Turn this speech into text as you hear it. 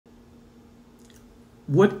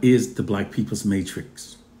What is the Black People's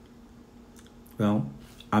Matrix? Well,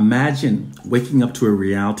 imagine waking up to a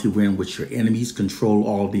reality in which your enemies control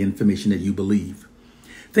all the information that you believe.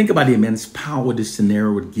 Think about the immense power this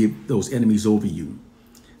scenario would give those enemies over you.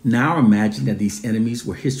 Now imagine that these enemies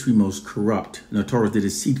were history's most corrupt, notoriously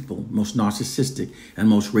deceitful, most narcissistic, and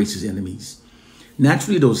most racist enemies.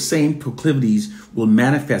 Naturally, those same proclivities will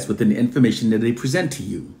manifest within the information that they present to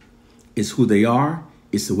you. It's who they are,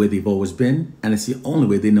 it's the way they've always been, and it's the only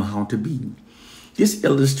way they know how to be. This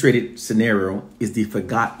illustrated scenario is the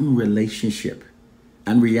forgotten relationship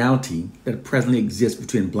and reality that presently exists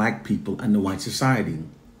between Black people and the white society.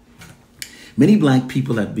 Many Black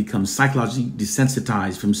people have become psychologically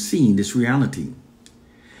desensitized from seeing this reality.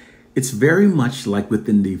 It's very much like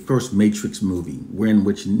within the first Matrix movie, wherein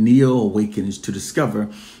which Neo awakens to discover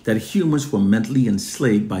that humans were mentally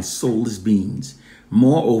enslaved by soulless beings.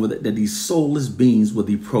 Moreover, that these soulless beings were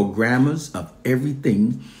the programmers of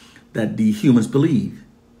everything that the humans believe.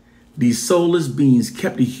 These soulless beings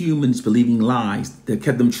kept the humans believing lies that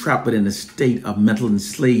kept them trapped within a state of mental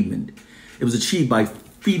enslavement. It was achieved by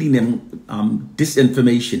feeding them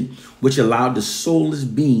disinformation, which allowed the soulless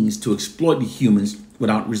beings to exploit the humans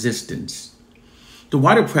without resistance. The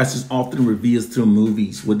white oppressors often reveals through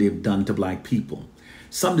movies what they've done to Black people.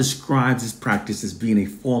 Some describes this practice as being a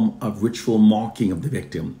form of ritual marking of the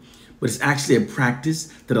victim, but it's actually a practice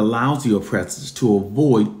that allows the oppressors to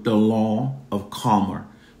avoid the law of karma,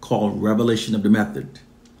 called revelation of the method.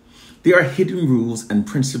 There are hidden rules and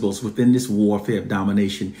principles within this warfare of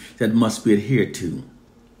domination that must be adhered to.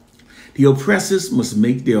 The oppressors must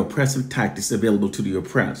make their oppressive tactics available to the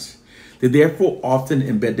oppressed. They therefore often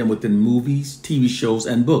embed them within movies, TV shows,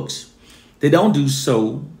 and books. They don't do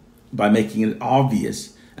so by making it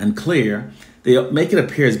obvious and clear. They make it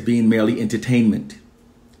appear as being merely entertainment.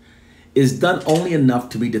 It is done only enough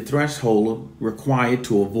to meet the threshold required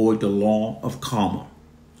to avoid the law of karma.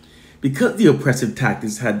 Because the oppressive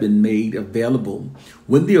tactics have been made available,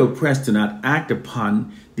 when the oppressed do not act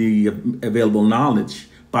upon the available knowledge,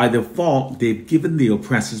 by default, they've given the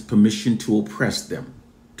oppressors permission to oppress them,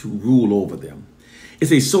 to rule over them.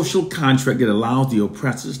 It's a social contract that allows the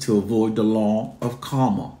oppressors to avoid the law of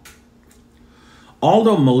karma.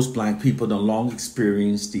 Although most Black people no longer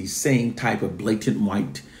experience the same type of blatant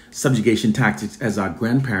white subjugation tactics as our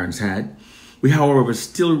grandparents had, we, however,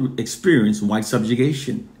 still experience white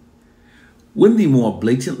subjugation. When the more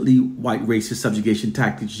blatantly white racist subjugation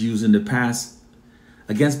tactics used in the past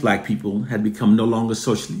against Black people had become no longer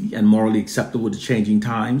socially and morally acceptable to changing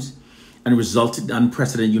times and resulted in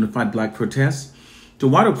unprecedented unified Black protests, the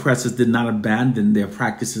white oppressors did not abandon their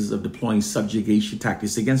practices of deploying subjugation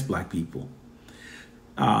tactics against Black people.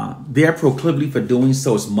 Their proclivity for doing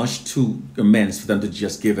so is much too immense for them to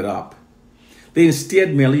just give it up. They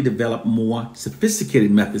instead merely developed more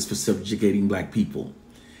sophisticated methods for subjugating Black people.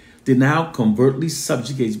 They now covertly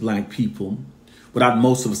subjugate Black people without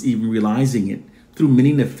most of us even realizing it through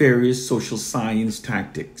many nefarious social science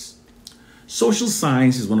tactics. Social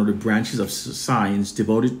science is one of the branches of science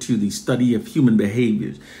devoted to the study of human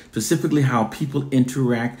behaviors, specifically how people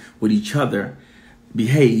interact with each other,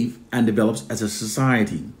 behave, and develops as a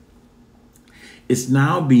society. It's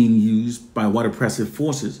now being used by white oppressive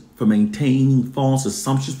forces for maintaining false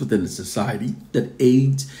assumptions within the society that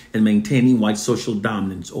aids in maintaining white social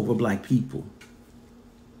dominance over Black people.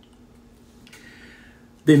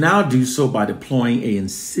 They now do so by deploying an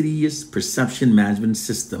insidious perception management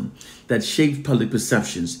system that shapes public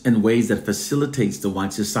perceptions in ways that facilitates the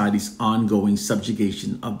white society's ongoing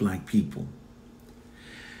subjugation of Black people.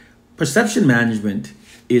 Perception management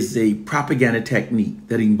is a propaganda technique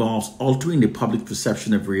that involves altering the public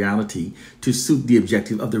perception of reality to suit the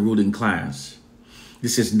objective of the ruling class.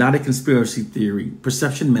 This is not a conspiracy theory.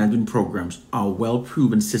 Perception management programs are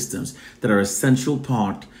well-proven systems that are an essential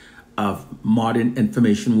part of modern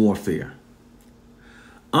information warfare.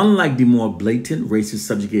 Unlike the more blatant racist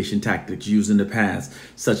subjugation tactics used in the past,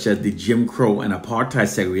 such as the Jim Crow and apartheid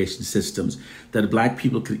segregation systems that Black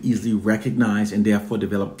people could easily recognize and therefore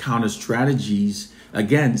develop counter strategies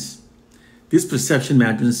against, this perception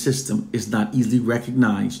management system is not easily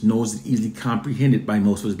recognized, nor is it easily comprehended by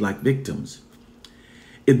most of its Black victims.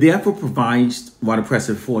 It therefore provides white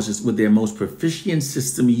oppressive forces with their most proficient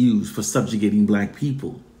system used for subjugating Black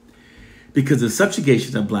people. Because the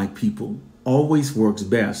subjugation of Black people always works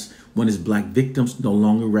best when its Black victims no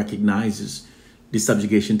longer recognizes the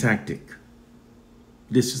subjugation tactic.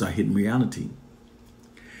 This is our hidden reality.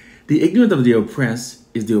 The ignorance of the oppressed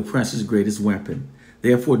is the oppressor's greatest weapon.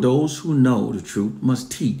 Therefore, those who know the truth must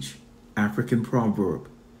teach. African proverb.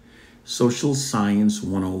 Social Science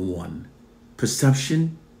 101.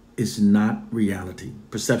 Perception is not reality.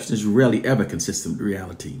 Perception is rarely ever consistent with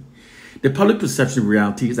reality. The public perception of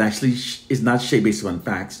reality is not shaped based on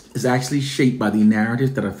facts. It's actually shaped by the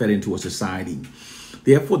narratives that are fed into a society.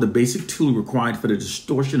 Therefore, the basic tool required for the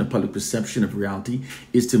distortion of public perception of reality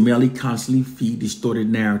is to merely constantly feed distorted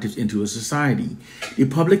narratives into a society. The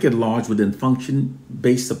public at large would then function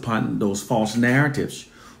based upon those false narratives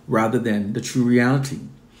rather than the true reality.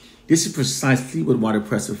 This is precisely what white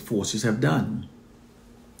oppressive forces have done.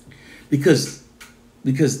 Because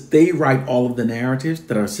they write all of the narratives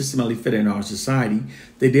that are systematically fed in our society,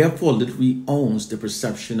 they therefore literally owns the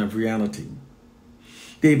perception of reality.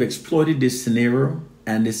 They've exploited this scenario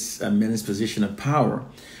and this immense position of power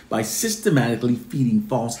by systematically feeding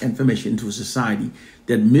false information into a society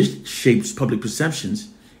that misshapes public perceptions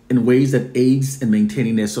in ways that aids in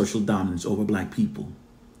maintaining their social dominance over Black people.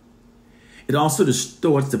 It also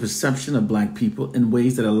distorts the perception of Black people in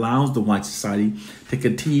ways that allows the white society to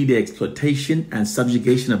continue the exploitation and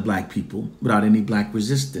subjugation of Black people without any Black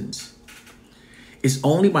resistance. It's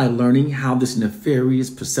only by learning how this nefarious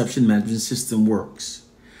perception management system works,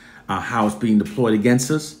 how it's being deployed against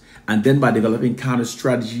us, and then by developing counter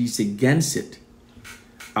strategies against it,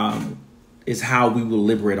 is how we will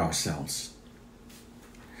liberate ourselves.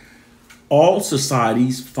 All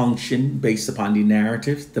societies function based upon the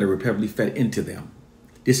narratives that are repeatedly fed into them.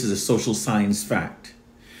 This is a social science fact.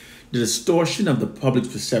 The distortion of the public's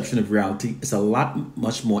perception of reality is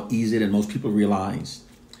much more easy than most people realize.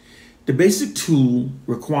 The basic tool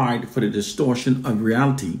required for the distortion of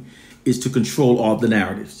reality is to control all of the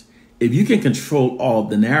narratives. If you can control all of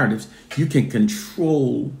the narratives, you can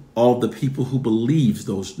control all of the people who believe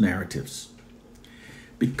those narratives.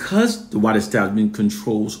 Because the white establishment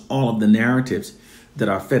controls all of the narratives that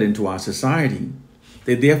are fed into our society,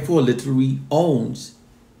 they therefore literally owns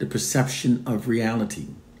the perception of reality.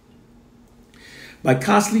 By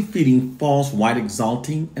constantly feeding false white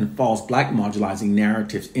exalting and false Black marginalizing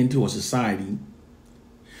narratives into a society,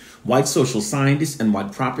 white social scientists and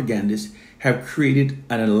white propagandists have created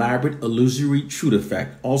an elaborate illusory truth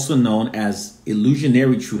effect, also known as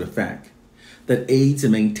illusionary truth effect, that aids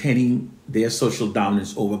in maintaining their social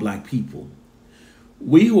dominance over Black people.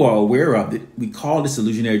 We who are aware of it, we call this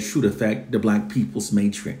illusionary truth effect the Black people's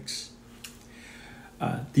matrix.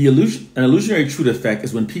 An illusionary truth effect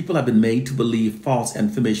is when people have been made to believe false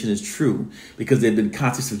information is true because they've been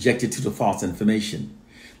constantly subjected to the false information.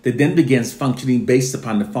 They then begins functioning based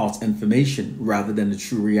upon the false information rather than the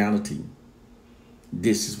true reality.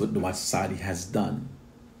 This is what the white society has done.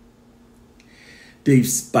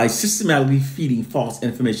 By systematically feeding false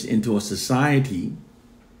information into a society,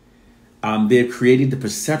 they've created the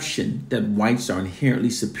perception that whites are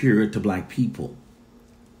inherently superior to Black people.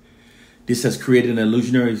 This has created an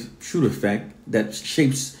illusionary truth effect that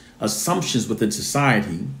shapes assumptions within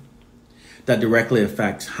society that directly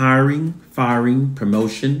affects hiring, firing,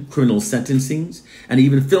 promotion, criminal sentencings, and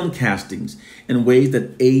even film castings in ways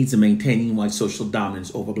that aids in maintaining white social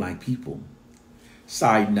dominance over Black people.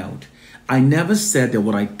 Side note, I never said that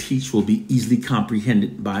what I teach will be easily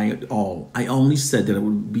comprehended by all. I only said that it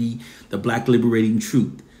would be the Black liberating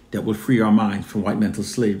truth that will free our minds from white mental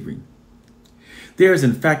slavery. There is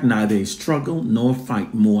in fact neither a struggle nor a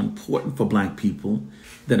fight more important for Black people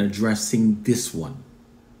than addressing this one.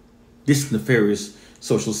 This nefarious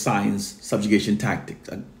social science subjugation tactic,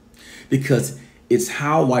 because it's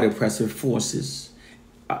how white oppressive forces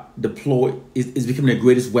is becoming the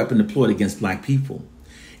greatest weapon deployed against Black people.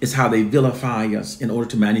 It's how they vilify us in order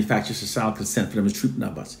to manufacture societal consent for them as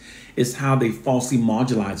treatment of us. It's how they falsely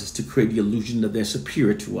marginalize us to create the illusion that they're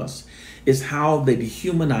superior to us. It's how they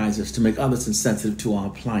dehumanize us to make others insensitive to our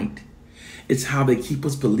plight. It's how they keep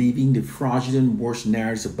us believing the fraudulent, worse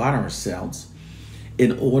narratives about ourselves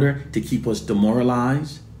in order to keep us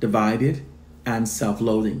demoralized, divided, and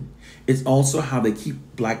self-loathing. It's also how they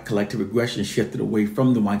keep Black collective aggression shifted away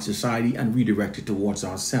from the white society and redirected towards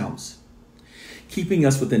ourselves. Keeping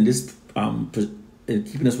us within this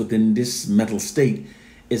mental state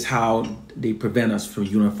is how they prevent us from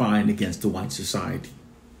unifying against the white society.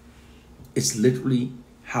 It's literally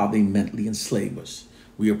how they mentally enslave us.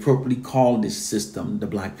 We appropriately call this system the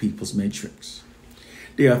Black people's matrix.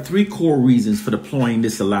 There are three core reasons for deploying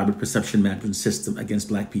this elaborate perception management system against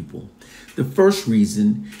Black people. The first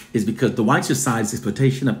reason is because the white society's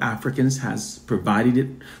exploitation of Africans has provided it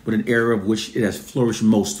with an era of which it has flourished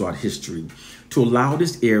most throughout history. To allow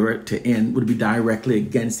this era to end would be directly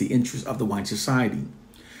against the interests of the white society,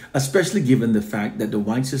 especially given the fact that the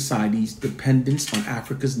white society's dependence on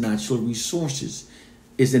Africa's natural resources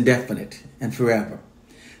is indefinite and forever.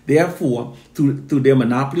 Therefore, through their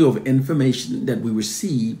monopoly over information that we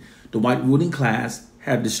receive, the white ruling class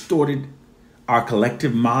have distorted our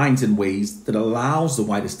collective minds in ways that allows the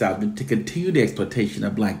white establishment to continue the exploitation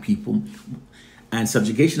of black people and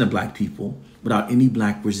subjugation of black people without any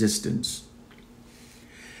black resistance.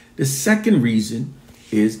 The second reason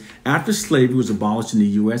is after slavery was abolished in the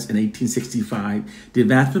U.S. in 1865, the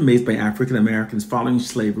advancement made by African Americans following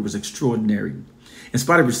slavery was extraordinary. In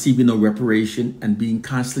spite of receiving no reparation and being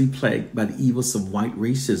constantly plagued by the evils of white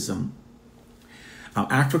racism,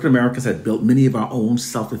 African Americans had built many of our own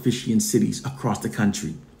self-sufficient cities across the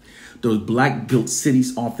country. Those black-built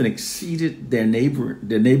cities often exceeded their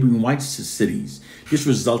neighboring white cities. This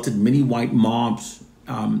resulted in many white mobs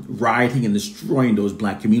rioting and destroying those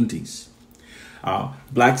black communities.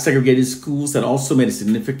 Black segregated schools that also made a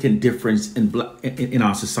significant difference in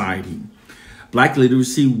our society. Black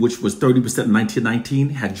literacy, which was 30% in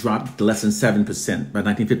 1919, had dropped to less than 7% by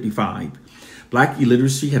 1955. Black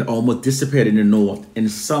illiteracy had almost disappeared in the North. In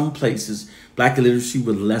some places, black illiteracy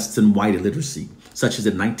was less than white illiteracy, such as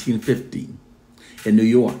in 1950 in New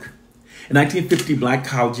York. In 1950, black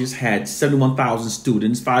colleges had 71,000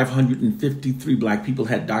 students. 553 black people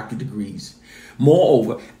had doctorate degrees.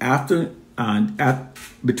 Moreover,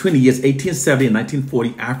 between the years 1870 and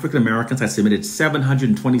 1940, African Americans had submitted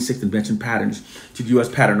 726 invention patents to the U.S.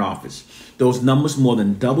 Patent Office. Those numbers more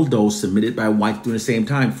than double those submitted by whites during the same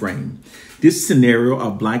time frame. This scenario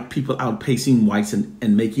of black people outpacing whites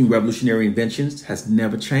and making revolutionary inventions has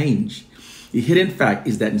never changed. The hidden fact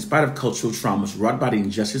is that in spite of cultural traumas wrought by the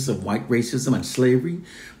injustice of white racism and slavery,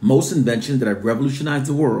 most inventions that have revolutionized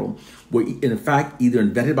the world were in fact either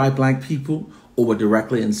invented by black people or were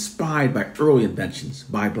directly inspired by early inventions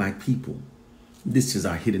by black people. This is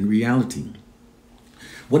our hidden reality.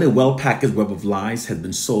 When a well-packaged web of lies has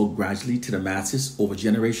been sold gradually to the masses over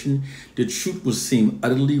generation, the truth will seem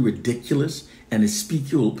utterly ridiculous and the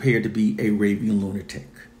speaker will appear to be a raving lunatic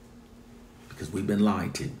because we've been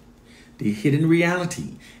lied to. The hidden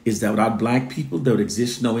reality is that without black people, there would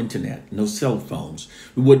exist no internet, no cell phones.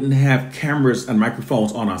 We wouldn't have cameras and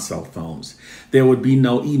microphones on our cell phones. There would be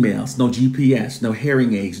no emails, no GPS, no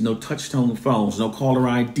hearing aids, no touch-tone phones, no caller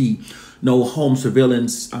ID, no home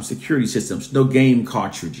surveillance security systems, no game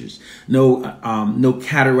cartridges, no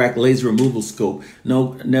cataract laser removal scope,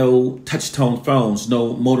 no touch-tone phones,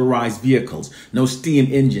 no motorized vehicles, no steam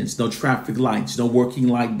engines, no traffic lights, no working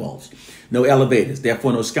light bulbs, no elevators,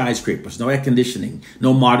 therefore no skyscrapers, no air conditioning,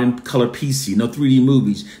 no modern color PC, no 3D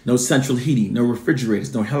movies, no central heating, no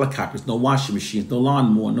refrigerators, no helicopters, no washing machines, no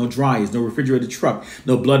lawnmower, no dryers, no refrigerated truck,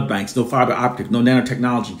 no blood banks, no fiber optic, no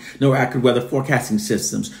nanotechnology, no accurate weather forecasting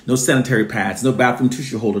systems, no sanitary pads, no bathroom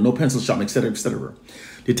tissue holder, no pencil sharpener, etc., etc.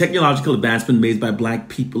 The technological advancement made by black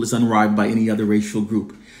people is unrivaled by any other racial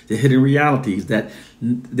group. The hidden reality is that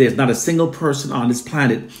there's not a single person on this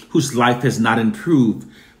planet whose life has not improved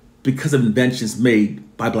because of inventions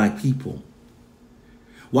made by black people.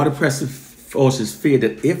 White oppressive forces feared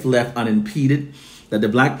that if left unimpeded, that the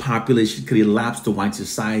black population could elapse to white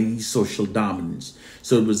society's social dominance.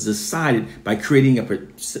 So it was decided by creating a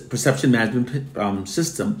perception management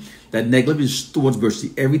system that negatively distorts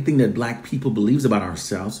virtually everything that black people believes about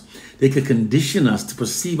ourselves. They could condition us to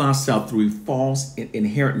perceive ourselves through a false and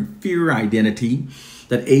inherent inferior identity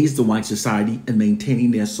that aids the white society in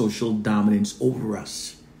maintaining their social dominance over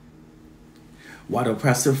us. White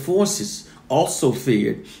oppressive forces also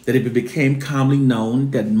feared that if it became commonly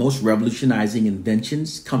known that most revolutionizing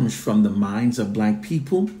inventions comes from the minds of black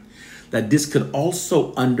people, that this could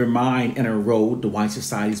also undermine and erode the white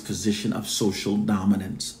society's position of social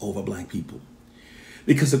dominance over black people.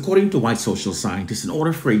 Because according to white social scientists, in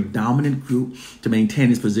order for a dominant group to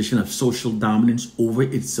maintain its position of social dominance over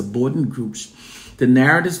its subordinate groups, the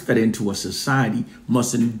narratives fed into a society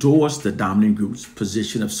must endorse the dominant group's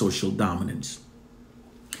position of social dominance.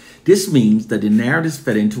 This means that the narratives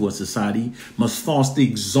fed into a society must falsely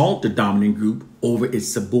exalt the dominant group over its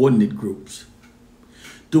subordinate groups.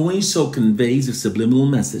 Doing so conveys a subliminal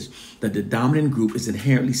message that the dominant group is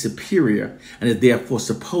inherently superior and is therefore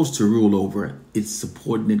supposed to rule over its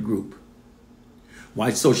subordinate group.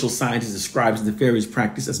 White social scientists describe the nefarious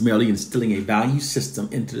practice as merely instilling a value system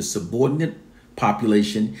into the subordinate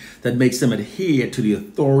population that makes them adhere to the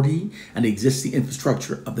authority and existing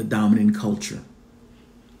infrastructure of the dominant culture.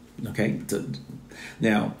 Okay,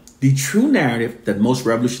 now the true narrative that most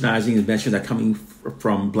revolutionizing inventions are coming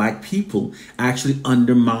from black people actually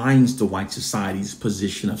undermines the white society's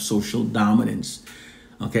position of social dominance.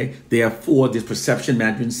 Okay, therefore, this perception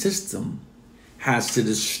management system has to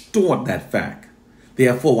distort that fact.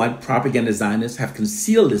 Therefore, white propaganda designers have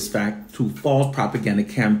concealed this fact through false propaganda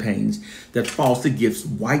campaigns that falsely gives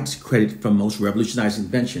whites credit for most revolutionizing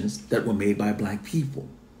inventions that were made by black people.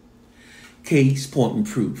 Case, point, and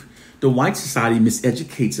proof. The white society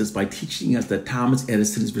miseducates us by teaching us that Thomas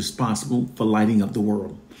Edison is responsible for lighting up the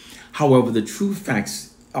world. However, the true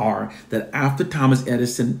facts are that after Thomas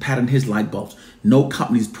Edison patented his light bulbs, no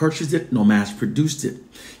companies purchased it nor mass produced it.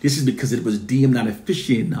 This is because it was deemed not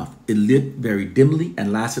efficient enough. It lit very dimly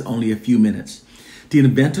and lasted only a few minutes. The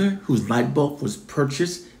inventor, whose light bulb was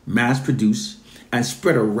purchased, mass produced, and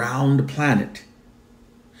spread around the planet,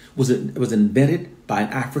 was invented by an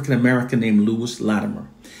African American named Lewis Latimer.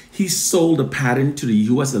 He sold a patent to the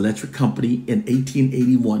U.S. Electric Company in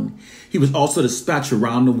 1881. He was also dispatched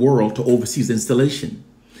around the world to oversee its installation.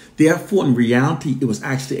 Therefore, in reality, it was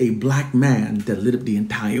actually a black man that lit up the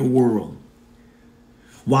entire world.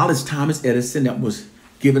 While it's Thomas Edison that was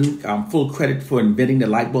given full credit for inventing the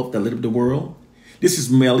light bulb that lit up the world, this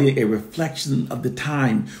is merely a reflection of the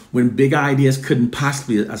time when big ideas couldn't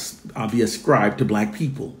possibly be ascribed to black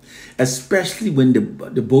people, especially when the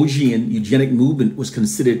Bourgeoisian eugenic movement was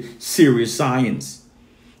considered serious science.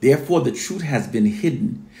 Therefore, the truth has been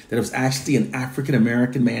hidden that it was actually an African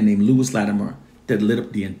American man named Lewis Latimer that lit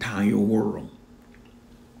up the entire world.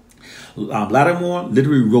 Latimer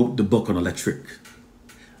literally wrote the book on electric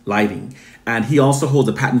lighting, and he also holds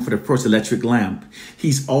a patent for the first electric lamp.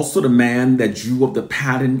 He's also the man that drew up the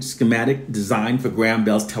patent schematic design for Graham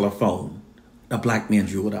Bell's telephone. A black man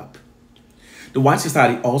drew it up. The white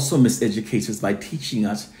society also miseducates us by teaching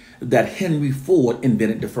us that Henry Ford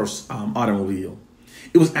invented the first automobile.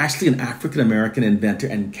 It was actually an African-American inventor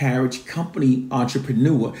and carriage company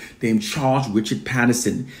entrepreneur named Charles Richard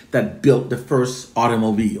Patterson that built the first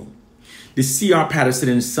automobile. The C.R. Patterson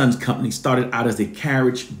and Sons Company started out as a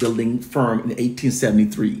carriage building firm in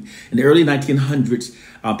 1873. In the early 1900s,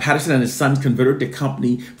 Patterson and his sons converted the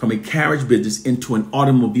company from a carriage business into an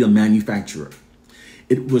automobile manufacturer.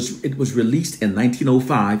 It was released in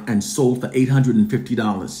 1905 and sold for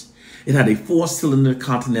 $850. It had a 4-cylinder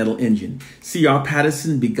Continental engine. C.R.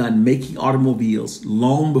 Patterson began making automobiles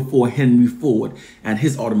long before Henry Ford and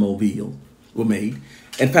his automobile were made.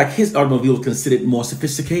 In fact, his automobile was considered more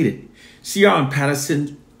sophisticated. C.R. and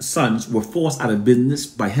Patterson's sons were forced out of business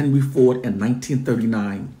by Henry Ford in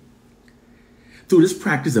 1939. Through this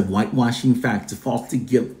practice of whitewashing facts to falsely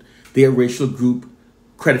give their racial group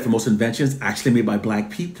credit for most inventions actually made by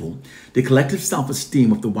black people, the collective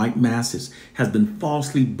self-esteem of the white masses has been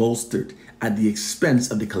falsely bolstered at the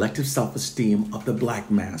expense of the collective self-esteem of the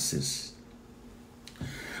black masses.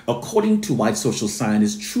 According to white social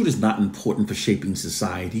scientists, truth is not important for shaping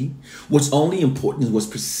society. What's only important is what's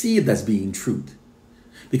perceived as being truth,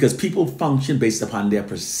 because people function based upon their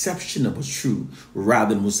perception of what's true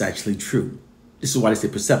rather than what's actually true. This is why they say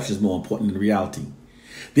perception is more important than reality.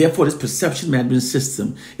 Therefore, this perception management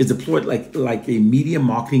system is deployed like a media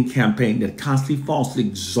marketing campaign that constantly falsely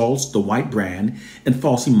exalts the white brand and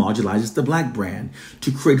falsely marginalizes the black brand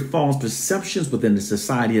to create false perceptions within the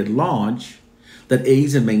society at large that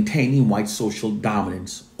aids in maintaining white social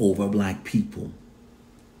dominance over black people.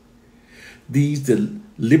 These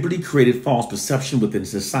deliberately created false perception within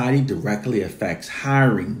society directly affects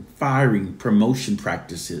hiring, firing, promotion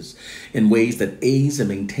practices in ways that aids in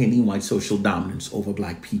maintaining white social dominance over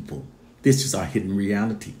black people. This is our hidden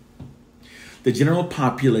reality. The general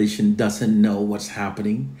population doesn't know what's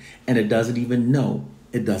happening, and it doesn't even know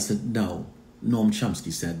it doesn't know. Noam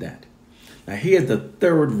Chomsky said that. Now, here's the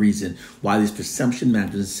third reason why this perception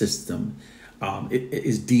management system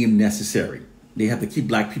is deemed necessary. They have to keep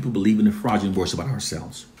black people believing the fraudulent voice about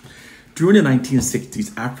ourselves. During the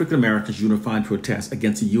 1960s, African Americans' unified protest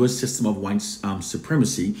against the U.S. system of white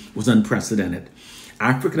supremacy was unprecedented.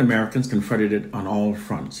 African Americans confronted it on all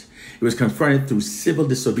fronts. It was confronted through civil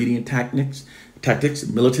disobedient tactics,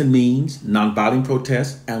 militant means, nonviolent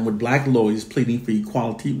protests, and with black lawyers pleading for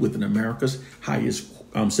equality within America's highest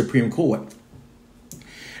Supreme Court.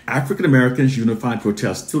 African Americans' unified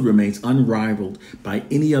protest still remains unrivaled by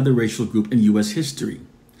any other racial group in U.S. history.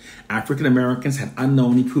 African Americans had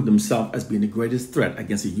unknowingly proved themselves as being the greatest threat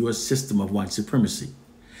against the U.S. system of white supremacy.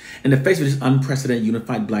 In the face of this unprecedented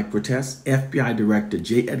unified black protest, FBI Director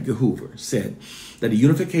J. Edgar Hoover said that the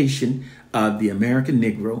unification of the American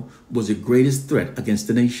Negro was the greatest threat against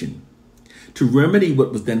the nation. To remedy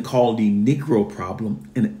what was then called the Negro problem,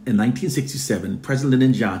 in 1967, President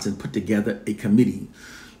Lyndon Johnson put together a committee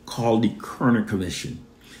called the Kerner Commission.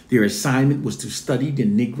 Their assignment was to study the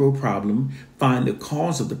Negro problem, find the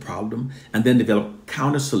cause of the problem, and then develop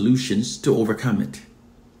counter solutions to overcome it.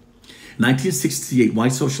 In 1968,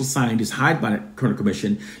 white social scientists hired by the Kerner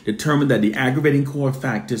Commission determined that the aggravating core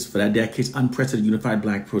factors for that decade's unprecedented unified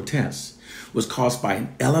black protests was caused by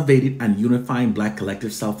an elevated and unifying black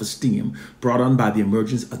collective self-esteem brought on by the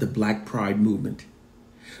emergence of the Black Pride movement.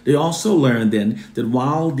 They also learned then that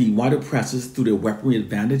while the white oppressors, through their weaponry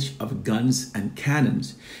advantage of guns and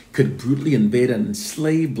cannons, could brutally invade and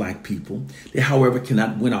enslave black people, they, however,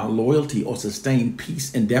 cannot win our loyalty or sustain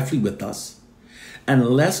peace indefinitely with us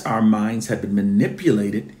unless our minds have been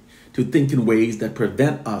manipulated to think in ways that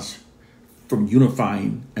prevent us from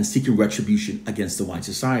unifying and seeking retribution against the white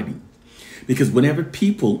society. Because whenever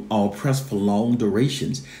people are oppressed for long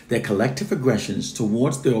durations, their collective aggressions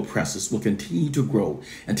towards their oppressors will continue to grow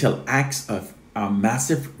until acts of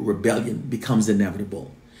massive rebellion becomes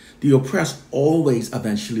inevitable. The oppressed always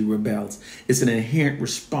eventually rebels. It's an inherent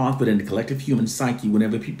response within the collective human psyche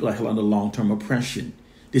whenever people are held under long-term oppression.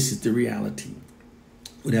 This is the reality.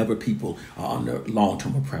 Whenever people are under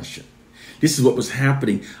long-term oppression. This is what was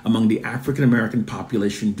happening among the African-American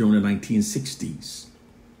population during the 1960s.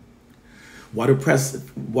 White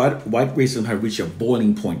racism had reached a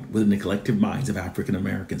boiling point within the collective minds of African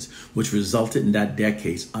Americans, which resulted in that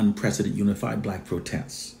decade's unprecedented unified black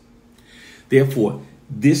protests. Therefore,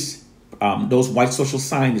 those white social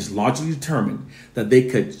scientists largely determined that they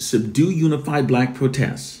could subdue unified black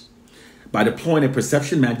protests by deploying a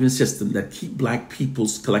perception management system that keep black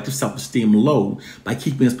people's collective self-esteem low by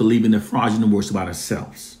keeping us believing the fraudulent worst about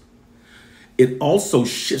ourselves. It also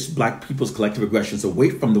shifts black people's collective aggressions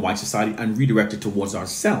away from the white society and redirected towards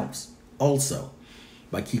ourselves, also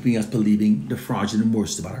by keeping us believing the fraudulent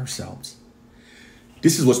worst about ourselves.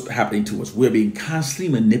 This is what's happening to us. We're being constantly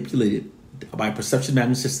manipulated by a perception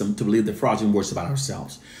management system to believe the fraudulent worst about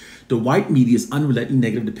ourselves. The white media's unrelenting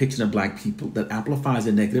negative depiction of black people that amplifies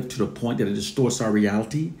the negative to the point that it distorts our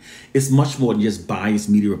reality is much more than just biased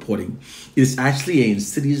media reporting. It is actually an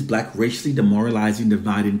insidious black racially demoralizing,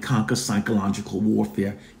 divide and conquer psychological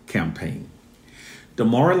warfare campaign.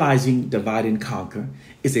 Demoralizing, divide and conquer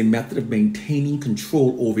is a method of maintaining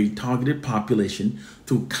control over a targeted population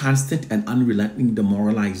through constant and unrelenting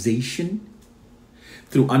demoralization,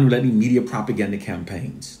 through unrelenting media propaganda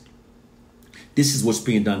campaigns. This is what's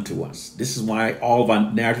being done to us. This is why all of our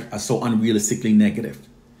narratives are so unrealistically negative.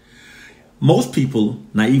 Most people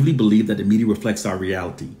naively believe that the media reflects our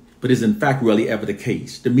reality, but is in fact rarely ever the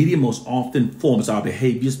case. The media most often forms our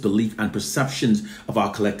behaviors, beliefs, and perceptions of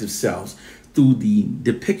our collective selves through the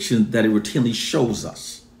depiction that it routinely shows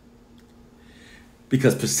us.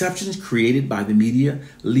 Because perceptions created by the media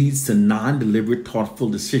leads to non-deliberate, thoughtful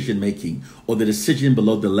decision-making, or the decision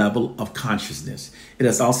below the level of consciousness. It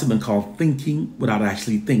has also been called thinking without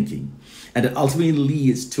actually thinking. And it ultimately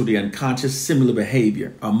leads to the unconscious similar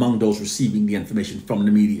behavior among those receiving the information from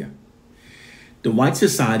the media. The white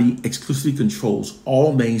society exclusively controls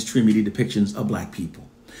all mainstream media depictions of black people.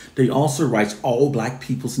 They also write all black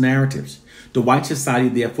people's narratives. The white society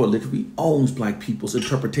therefore literally owns black people's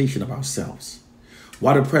interpretation of ourselves.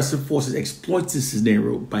 White oppressive forces exploit this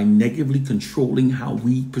scenario by negatively controlling how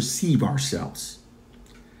we perceive ourselves.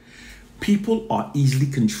 People are easily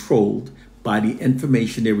controlled by the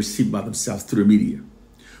information they receive about themselves through the media.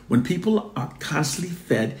 When people are constantly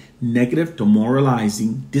fed negative,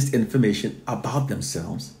 demoralizing disinformation about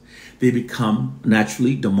themselves, they become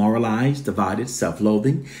naturally demoralized, divided,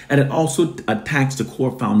 self-loathing, and it also attacks the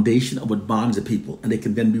core foundation of what bonds the people, and they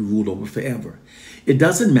can then be ruled over forever. It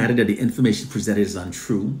doesn't matter that the information presented is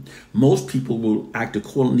untrue. Most people will act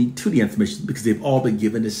accordingly to the information because they've all been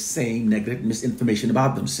given the same negative misinformation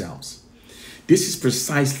about themselves. This is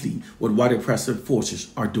precisely what white oppressive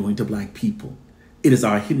forces are doing to black people. It is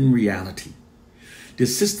our hidden reality.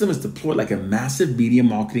 This system is deployed like a massive media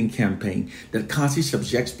marketing campaign that constantly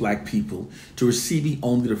subjects black people to receiving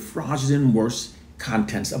only the fraudulent worst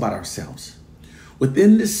contents about ourselves.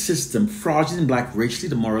 Within this system, fraudulent black racially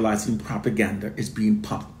demoralizing propaganda is being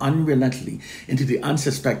pumped unrelentingly into the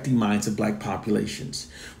unsuspecting minds of black populations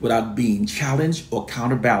without being challenged or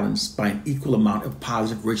counterbalanced by an equal amount of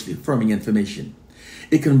positive racially affirming information.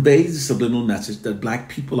 It conveys the subliminal message that black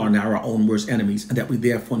people are now our own worst enemies and that we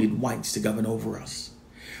therefore need whites to govern over us.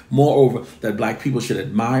 Moreover, that black people should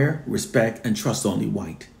admire, respect, and trust only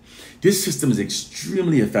white. This system is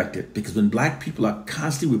extremely effective because when black people are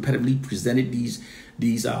constantly repetitively presented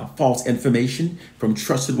these false information from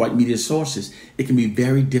trusted white media sources, it can be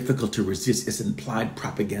very difficult to resist its implied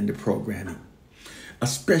propaganda programming,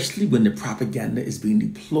 especially when the propaganda is being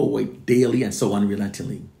deployed daily and so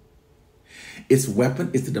unrelentingly. Its weapon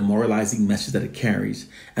is the demoralizing message that it carries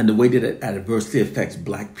and the way that it adversely affects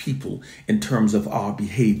black people in terms of our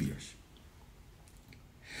behaviors.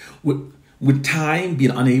 With time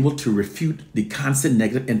being unable to refute the constant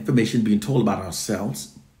negative information being told about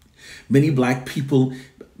ourselves, many black people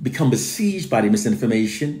become besieged by the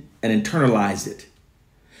misinformation and internalize it.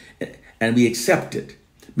 And we accept it.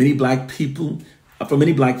 Many black people For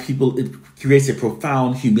many black people, it creates a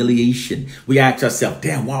profound humiliation. We ask ourselves,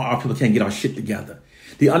 damn, why our people can't get our shit together?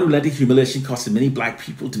 The unrelenting humiliation causes many black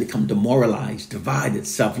people to become demoralized, divided,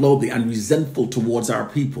 self-loathing, and resentful towards our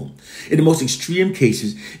people. In the most extreme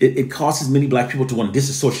cases, it causes many black people to want to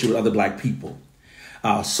disassociate with other black people.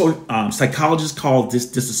 Psychologists call this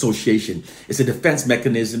disassociation. It's a defense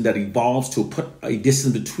mechanism that evolves to put a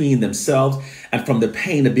distance between themselves and from the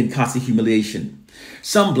pain of being constant humiliation.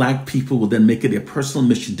 Some black people will then make it their personal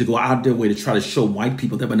mission to go out of their way to try to show white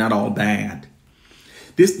people that we're not all bad.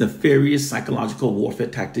 This nefarious psychological warfare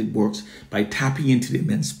tactic works by tapping into the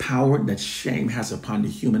immense power that shame has upon the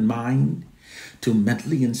human mind to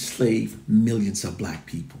mentally enslave millions of black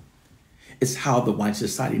people. It's how the white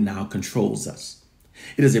society now controls us.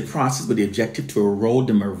 It is a process with the objective to erode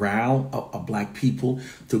the morale of black people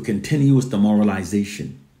through continuous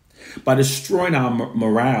demoralization. By destroying our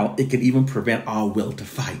morale, it can even prevent our will to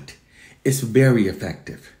fight. It's very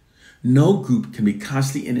effective. No group can be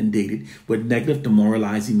constantly inundated with negative,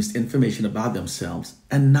 demoralizing misinformation about themselves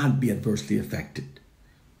and not be adversely affected.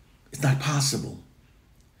 It's not possible.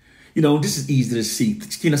 You know, this is easy to see.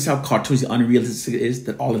 You know how cartoons and unrealistic it is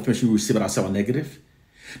that all information we receive about ourselves are negative?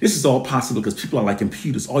 This is all possible because people are like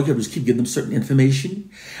computers. All you have to do is keep giving them certain information,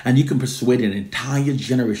 and you can persuade an entire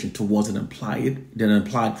generation towards an implied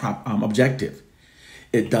objective.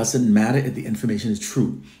 It doesn't matter if the information is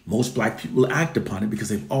true. Most black people will act upon it because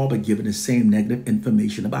they've all been given the same negative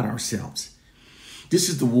information about ourselves. This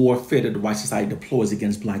is the warfare that the white society deploys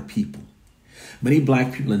against black people. Many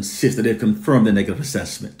black people insist that they've confirmed the negative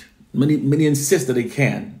assessment. Many insist that they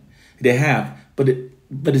can. They have, but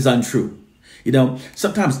it's untrue. You know,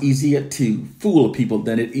 sometimes easier to fool people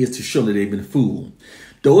than it is to show that they've been fooled.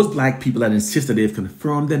 Those black people that insist that they've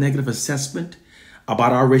confirmed their negative assessment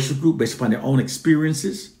about our racial group based upon their own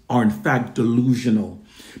experiences are in fact delusional,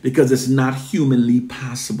 because it's not humanly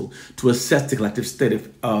possible to assess the collective state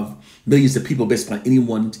of millions of people based upon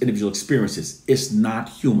anyone's individual experiences. It's not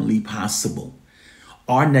humanly possible.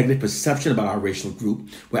 Our negative perception about our racial group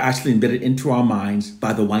were actually embedded into our minds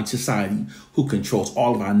by the white society, who controls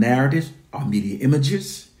all of our narratives, our media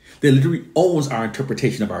images. They literally owns our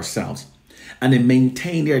interpretation of ourselves. And they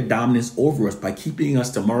maintain their dominance over us by keeping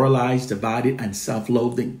us demoralized, divided, and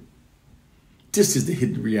self-loathing. This is the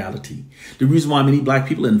hidden reality. The reason why many black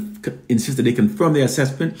people insist that they confirm their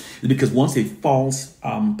assessment is because once a false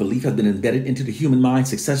belief has been embedded into the human mind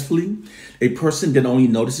successfully, a person then only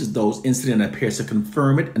notices those incidents and appears to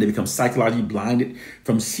confirm it, and they become psychologically blinded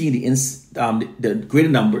from seeing the greater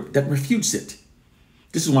number that refutes it.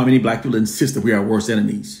 This is why many black people insist that we are our worst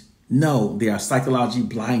enemies. No, they are psychologically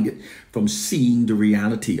blinded from seeing the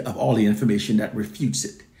reality of all the information that refutes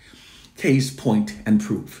it. Case, point, and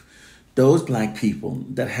proof. Those black people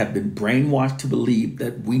that have been brainwashed to believe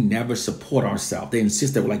that we never support ourselves, they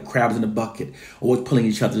insist that we're like crabs in a bucket, always pulling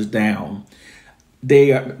each other down.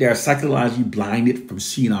 They are psychologically blinded from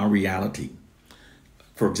seeing our reality.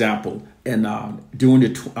 For example, during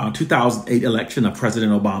the 2008 election of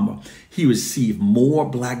President Obama, he received more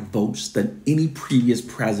black votes than any previous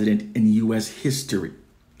president in U.S. history.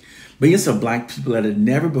 Millions of black people that had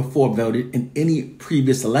never before voted in any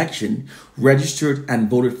previous election registered and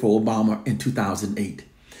voted for Obama in 2008.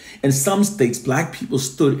 In some states, black people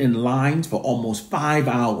stood in lines for almost 5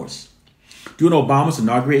 hours. During Obama's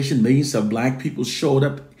inauguration, millions of black people showed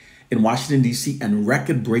up in Washington, D.C. in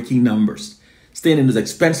record-breaking numbers, staying in this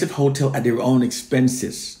expensive hotel at their own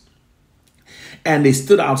expenses. And they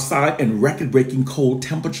stood outside in record-breaking cold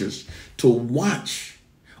temperatures to watch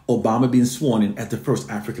Obama being sworn in as the first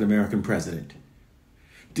African-American president.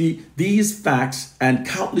 These facts and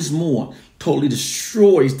countless more totally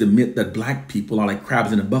destroys the myth that black people are like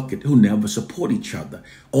crabs in a bucket who never support each other,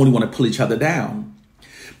 only want to pull each other down.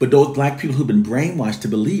 But those black people who've been brainwashed to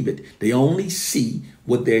believe it, they only see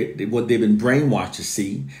what they've been brainwashed to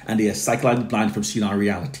see, and they are psychologically blinded from seeing our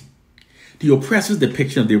reality. The oppressor's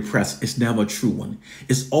depiction of the oppressed is never a true one.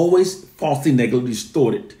 It's always falsely negatively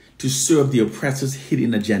distorted to serve the oppressor's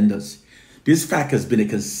hidden agendas. This fact has been a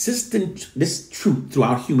consistent truth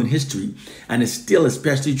throughout human history, and is still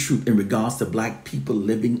especially true in regards to black people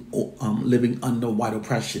living under white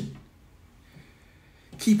oppression.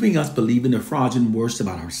 Keeping us believing the fraudulent worst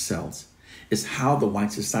about ourselves is how the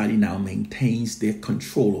white society now maintains their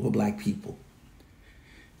control over black people.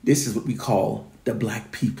 This is what we call the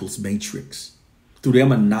black people's matrix. Through their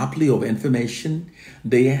monopoly over information,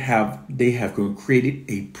 they have created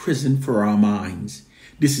a prison for our minds.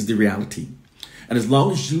 This is the reality. And as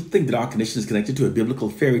long as you think that our condition is connected to a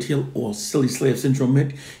biblical fairy tale or silly slave syndrome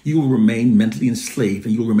myth, you will remain mentally enslaved,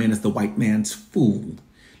 and you will remain as the white man's fool.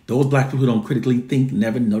 Those black people who don't critically think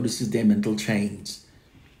never notices their mental chains.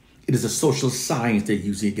 It is a social science they're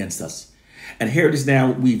using against us. And here it is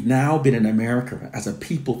now, we've now been in America as a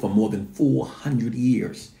people for more than 400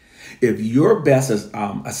 years. If your best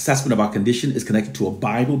assessment of our condition is connected to a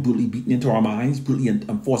Bible brutally beaten into our minds, brutally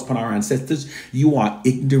enforced upon our ancestors, you are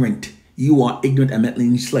ignorant. You are ignorant and mentally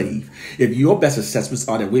enslaved. If your best assessments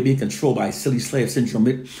are that we're being controlled by a silly slave syndrome,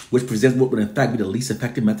 which presents what would in fact be the least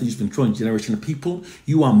effective method used for controlling a generation of people,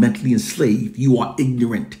 you are mentally enslaved. You are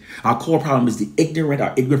ignorant. Our core problem is the ignorant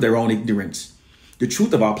are ignorant of their own ignorance. The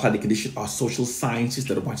truth of our plighted condition are social sciences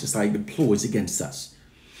that our society employs against us.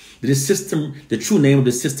 This system, the true name of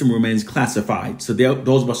the system remains classified. So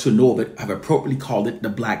those of us who know of it have appropriately called it the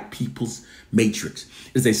Black People's Matrix.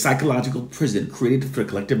 It is a psychological prison created for the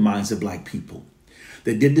collective minds of Black people.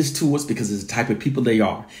 They did this to us because it's the type of people they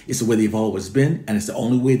are. It's the way they've always been, and it's the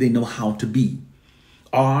only way they know how to be.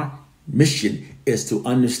 Our mission is to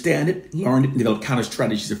understand it, learn it, and develop counter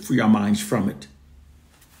strategies to free our minds from it.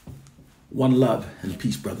 One love and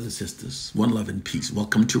peace, brothers and sisters. One love and peace.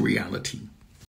 Welcome to reality.